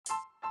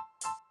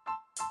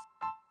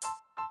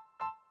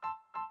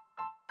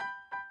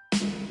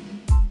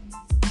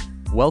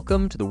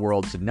Welcome to the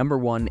world's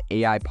 #1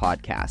 AI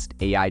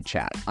podcast, AI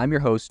Chat. I'm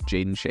your host,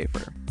 Jaden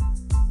Schaefer.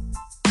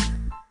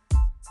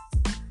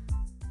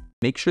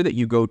 Make sure that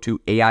you go to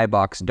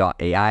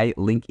aibox.ai,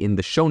 link in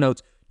the show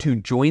notes, to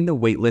join the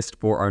waitlist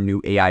for our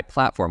new AI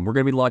platform. We're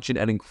going to be launching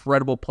an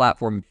incredible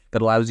platform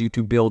that allows you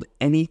to build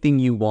anything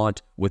you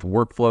want with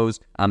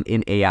workflows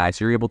in AI.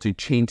 So you're able to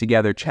chain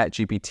together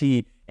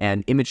ChatGPT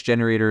and image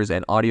generators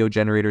and audio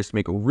generators to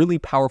make really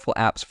powerful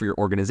apps for your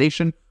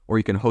organization, or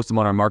you can host them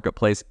on our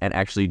marketplace and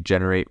actually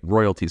generate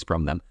royalties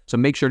from them. So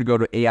make sure to go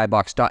to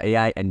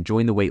aibox.ai and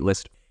join the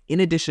waitlist. In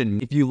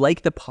addition, if you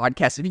like the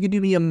podcast, if you could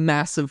do me a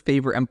massive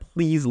favor and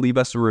please leave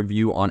us a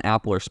review on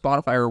Apple or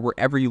Spotify or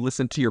wherever you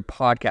listen to your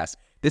podcast.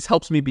 This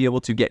helps me be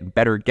able to get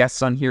better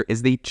guests on here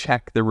as they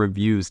check the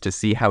reviews to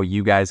see how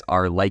you guys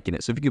are liking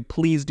it. So if you could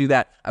please do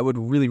that, I would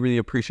really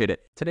appreciate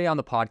it. Today on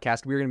the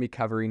podcast, we're going to be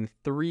covering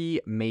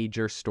 3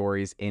 major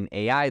stories in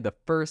AI. The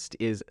first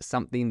is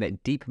something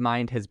that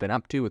DeepMind has been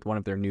up to with one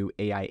of their new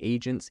AI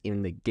agents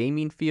in the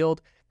gaming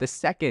field. The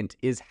second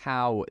is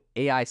how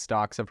AI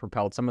stocks have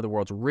propelled some of the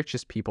world's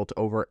richest people to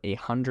over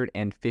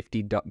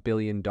 $150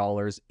 billion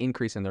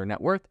increase in their net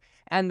worth.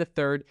 And the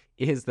third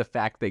is the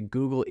fact that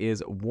Google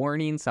is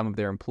warning some of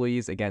their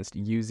employees against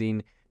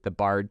using the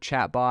Bard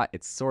chatbot.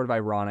 It's sort of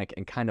ironic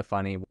and kind of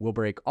funny. We'll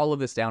break all of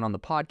this down on the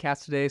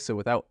podcast today. So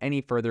without any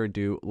further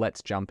ado,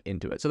 let's jump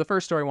into it. So the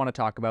first story I want to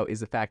talk about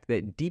is the fact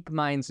that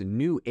DeepMind's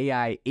new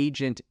AI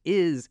agent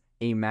is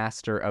a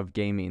master of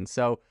gaming.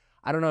 So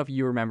I don't know if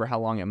you remember how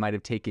long it might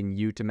have taken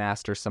you to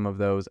master some of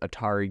those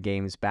Atari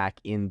games back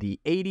in the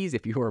 80s,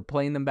 if you were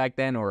playing them back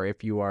then, or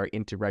if you are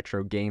into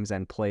retro games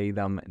and play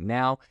them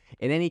now.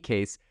 In any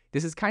case,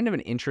 this is kind of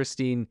an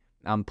interesting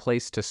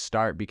place to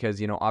start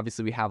because,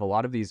 obviously we have a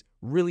lot of these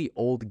really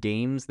old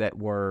games that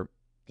were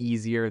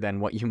easier than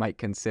what you might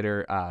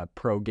consider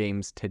pro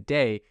games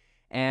today.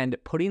 And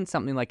putting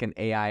something like an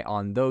AI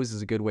on those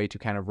is a good way to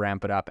kind of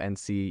ramp it up and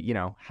see,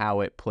 how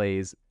it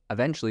plays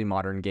eventually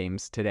modern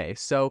games today.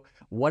 So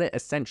what it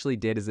essentially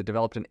did is it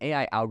developed an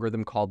AI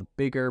algorithm called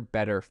Bigger,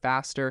 Better,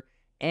 Faster,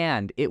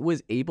 and it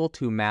was able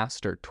to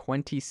master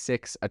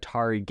 26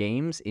 Atari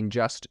games in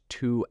just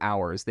 2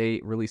 hours.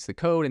 They released the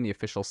code in the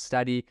official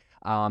study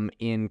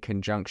in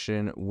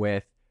conjunction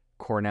with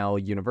Cornell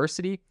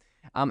University.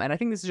 And I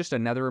think this is just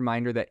another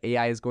reminder that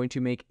AI is going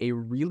to make a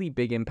really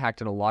big impact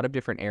in a lot of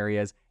different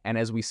areas. And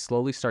as we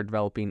slowly start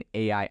developing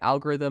AI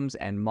algorithms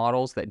and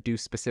models that do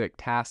specific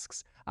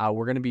tasks,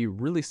 we're going to be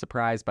really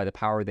surprised by the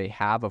power they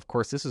have. Of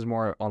course, this is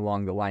more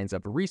along the lines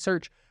of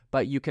research,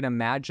 but you can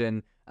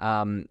imagine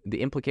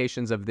the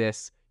implications of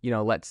this.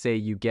 Let's say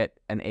you get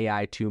an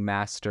AI to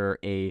master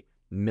a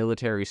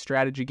military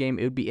strategy game.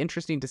 It would be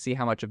interesting to see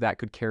how much of that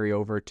could carry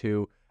over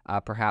to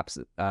perhaps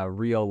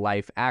real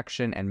life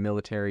action and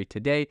military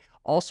today.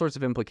 All sorts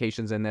of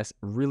implications in this,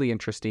 really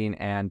interesting.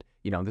 And,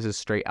 this is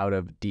straight out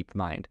of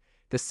DeepMind.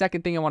 The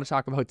second thing I want to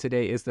talk about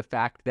today is the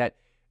fact that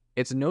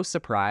it's no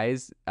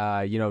surprise,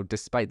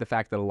 despite the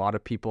fact that a lot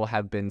of people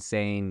have been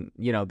saying,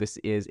 this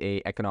is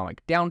a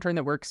economic downturn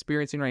that we're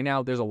experiencing right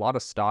now. There's a lot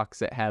of stocks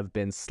that have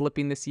been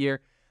slipping this year.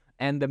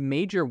 And the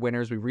major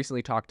winners we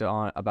recently talked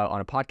about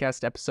on a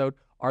podcast episode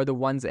are the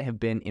ones that have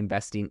been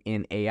investing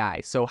in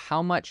AI. So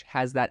how much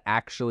has that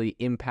actually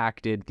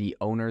impacted the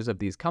owners of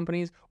these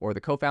companies or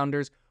the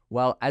co-founders?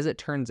 Well, as it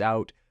turns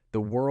out,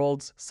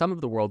 some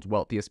of the world's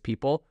wealthiest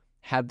people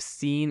have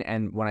seen,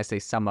 and when I say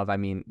some of, I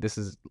mean this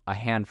is a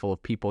handful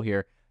of people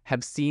here,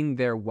 have seen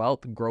their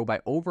wealth grow by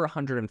over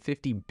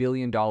 $150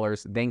 billion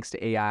thanks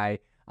to AI,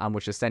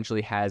 which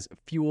essentially has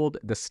fueled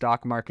the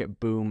stock market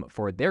boom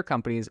for their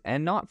companies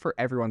and not for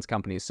everyone's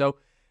companies. So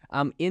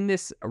in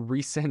this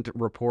recent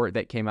report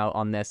that came out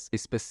on this, they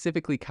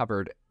specifically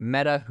covered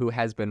Meta, who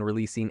has been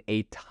releasing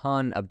a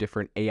ton of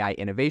different AI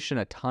innovation,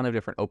 a ton of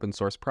different open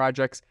source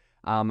projects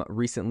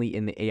recently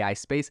in the AI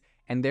space,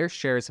 and their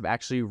shares have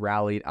actually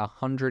rallied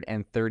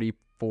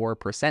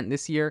 134%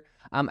 this year.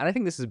 And I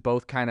think this is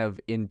both kind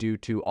of due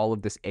to all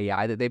of this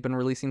AI that they've been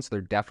releasing, so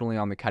they're definitely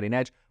on the cutting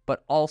edge,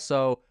 but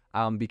also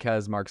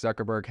because Mark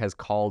Zuckerberg has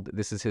called,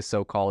 this is his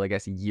so-called,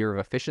 year of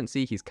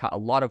efficiency. He's cut a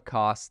lot of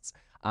costs,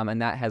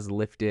 and that has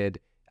lifted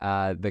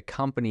the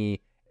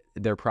company,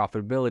 their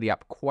profitability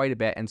up quite a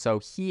bit. And so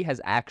he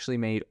has actually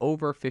made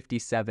over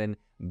 $57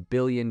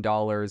 billion,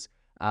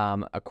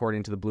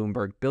 according to the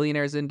Bloomberg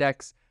Billionaires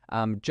Index,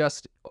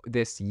 just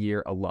this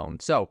year alone.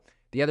 So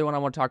the other one I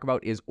want to talk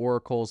about is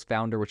Oracle's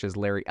founder, which is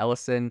Larry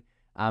Ellison.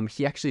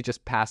 He actually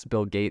just passed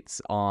Bill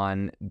Gates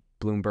on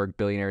Bloomberg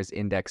Billionaires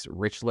Index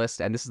Rich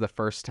List, and this is the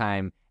first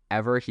time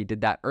ever. He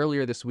did that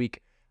earlier this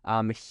week.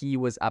 He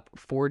was up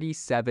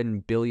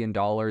 $47 billion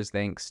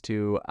thanks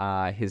to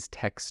his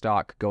tech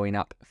stock going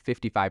up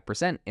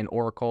 55% in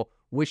Oracle,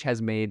 which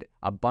has made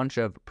a bunch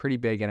of pretty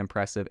big and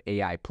impressive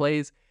AI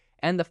plays.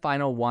 And the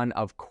final one,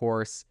 of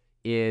course,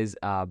 is,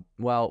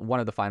 one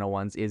of the final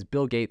ones is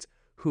Bill Gates,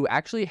 who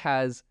actually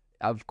has,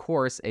 of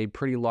course, a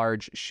pretty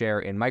large share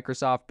in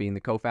Microsoft, being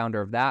the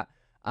co-founder of that,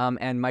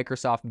 and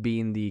Microsoft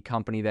being the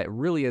company that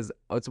really is,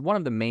 it's one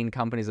of the main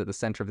companies at the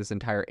center of this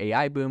entire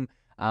AI boom.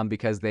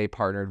 because they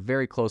partnered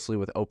very closely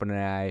with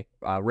OpenAI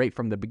right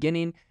from the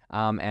beginning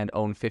and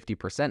own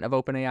 50% of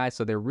OpenAI.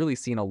 So they're really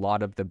seeing a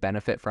lot of the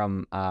benefit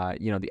from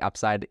the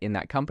upside in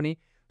that company.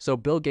 So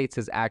Bill Gates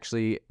has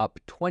actually up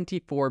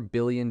 $24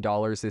 billion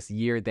this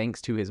year thanks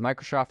to his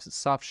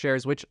Microsoft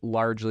shares, which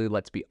largely,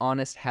 let's be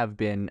honest, have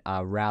been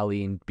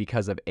rallying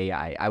because of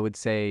AI. I would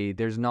say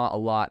there's not a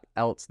lot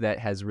else that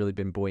has really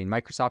been buoying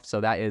Microsoft. So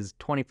that is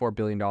 $24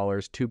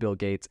 billion to Bill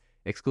Gates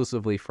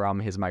exclusively from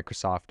his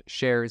Microsoft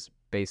shares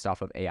based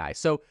off of AI.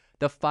 So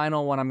the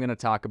final one I'm going to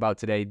talk about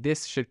today,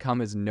 this should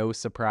come as no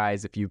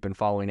surprise if you've been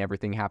following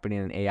everything happening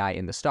in AI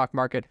in the stock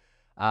market.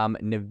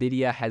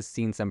 NVIDIA has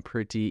seen some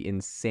pretty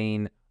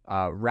insane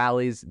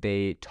rallies.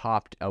 They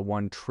topped a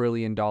 $1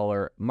 trillion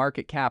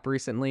market cap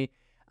recently.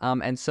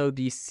 And so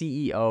the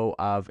CEO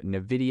of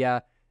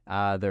NVIDIA,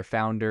 their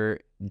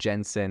founder,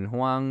 Jensen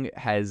Huang,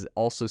 has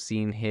also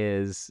seen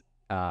his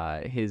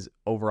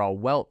overall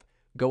wealth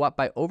go up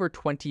by over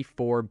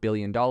 $24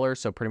 billion,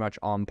 so pretty much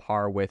on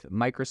par with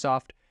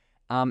Microsoft.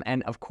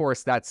 And of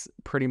course, that's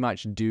pretty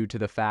much due to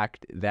the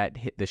fact that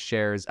the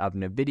shares of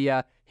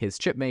NVIDIA, his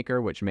chip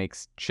maker, which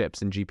makes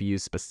chips and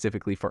GPUs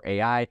specifically for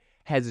AI,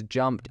 has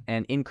jumped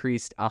and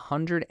increased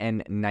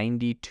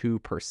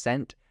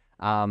 192%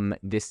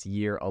 this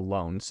year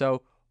alone.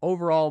 So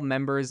overall,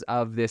 members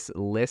of this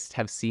list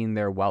have seen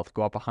their wealth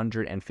go up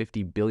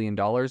 $150 billion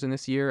in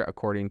this year,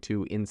 according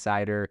to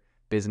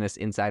Business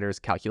Insider's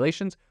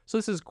calculations. So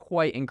this is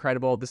quite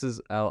incredible. This is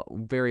a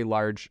very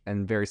large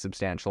and very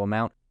substantial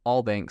amount,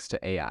 all thanks to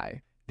AI.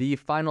 The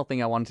final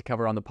thing I wanted to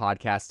cover on the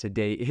podcast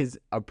today is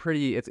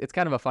it's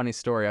kind of a funny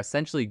story.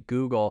 Essentially,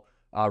 Google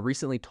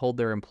recently told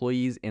their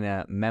employees in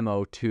a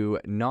memo to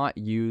not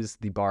use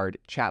the Bard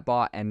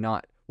chatbot and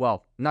not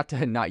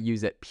to not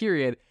use it,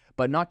 period,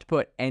 but not to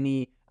put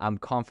any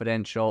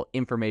confidential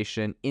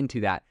information into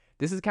that.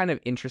 This is kind of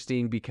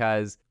interesting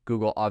because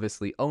Google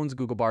obviously owns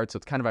Google Bard, so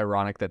it's kind of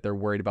ironic that they're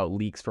worried about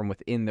leaks from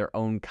within their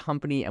own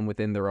company and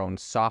within their own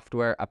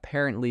software.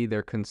 Apparently,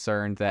 they're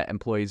concerned that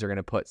employees are going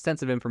to put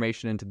sensitive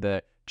information into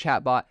the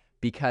chatbot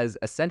because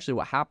essentially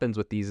what happens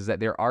with these is that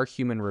there are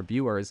human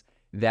reviewers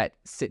that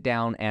sit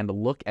down and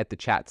look at the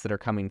chats that are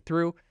coming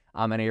through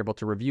and are able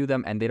to review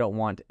them, and they don't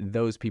want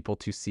those people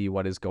to see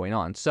what is going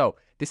on. So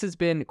this has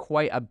been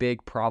quite a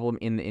big problem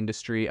in the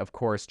industry. Of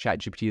course,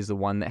 ChatGPT is the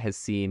one that has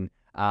seen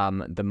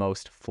the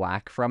most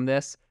flack from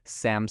this.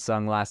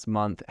 Samsung last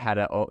month had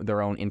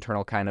their own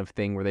internal kind of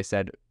thing where they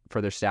said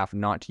for their staff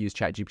not to use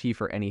ChatGPT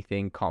for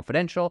anything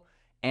confidential.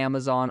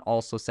 Amazon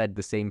also said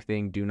the same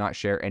thing, do not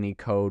share any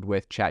code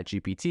with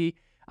ChatGPT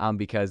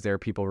because there are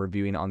people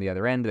reviewing on the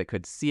other end that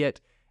could see it.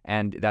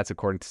 And that's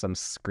according to some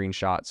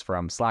screenshots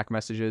from Slack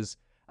messages.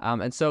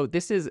 And so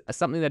this is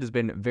something that has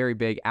been very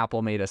big.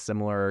 Apple made a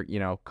similar,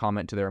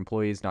 comment to their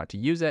employees not to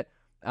use it.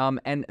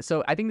 And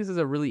so I think this is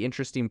a really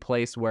interesting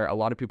place where a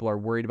lot of people are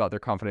worried about their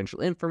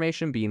confidential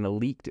information being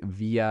leaked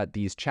via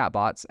these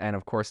chatbots. And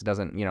of course, it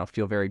doesn't,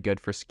 feel very good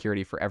for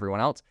security for everyone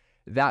else.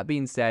 That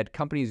being said,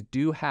 companies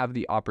do have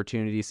the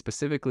opportunity,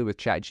 specifically with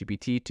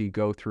ChatGPT, to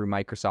go through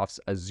Microsoft's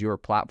Azure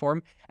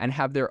platform and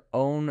have their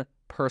own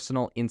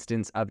personal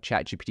instance of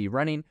ChatGPT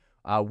running,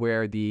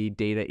 where the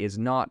data is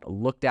not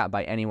looked at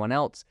by anyone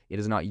else. It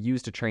is not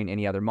used to train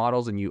any other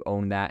models, and you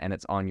own that, and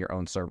it's on your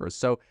own servers.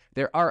 So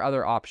there are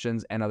other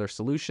options and other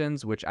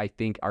solutions, which I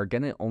think are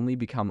going to only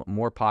become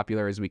more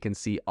popular as we can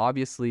see.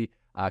 Obviously,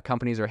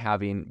 companies are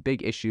having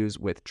big issues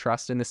with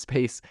trust in this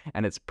space,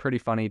 and it's pretty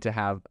funny to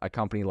have a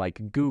company like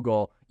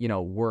Google,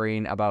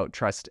 worrying about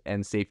trust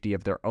and safety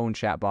of their own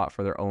chatbot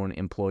for their own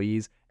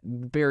employees.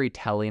 Very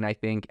telling, I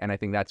think, and I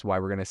think that's why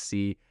we're going to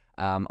see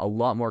a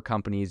lot more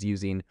companies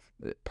using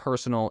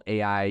personal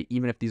AI,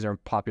 even if these are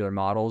popular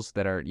models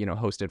that are,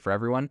 hosted for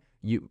everyone,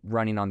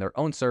 running on their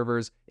own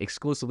servers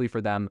exclusively for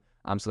them,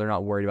 so they're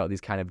not worried about these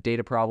kind of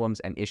data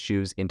problems and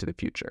issues into the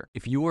future.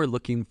 If you are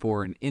looking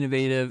for an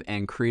innovative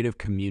and creative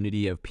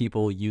community of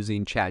people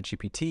using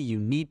ChatGPT, you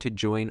need to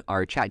join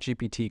our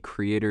ChatGPT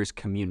creators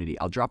community.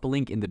 I'll drop a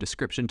link in the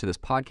description to this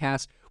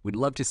podcast. We'd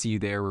love to see you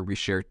there, where we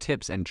share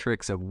tips and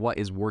tricks of what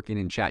is working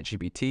in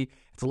ChatGPT.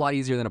 It's a lot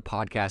easier than a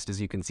podcast, as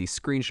you can see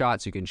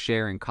screenshots, you can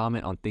share and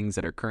comment on things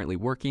that are currently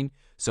working.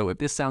 So if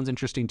this sounds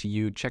interesting to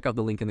you, check out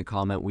the link in the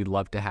comment. We'd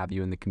love to have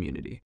you in the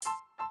community.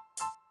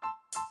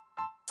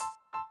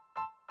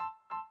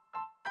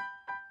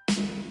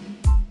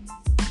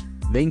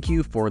 Thank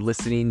you for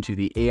listening to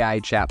the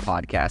AI Chat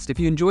Podcast. If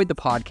you enjoyed the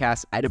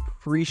podcast, I'd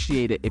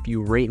appreciate it if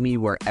you rate me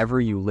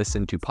wherever you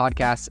listen to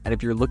podcasts. And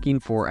if you're looking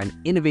for an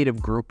innovative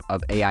group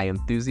of AI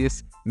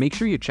enthusiasts, make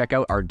sure you check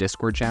out our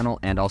Discord channel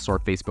and also our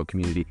Facebook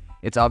community.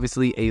 It's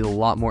obviously a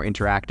lot more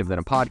interactive than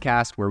a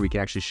podcast, where we can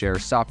actually share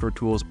software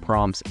tools,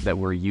 prompts that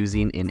we're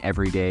using in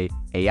everyday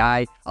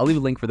AI. I'll leave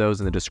a link for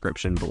those in the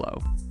description below.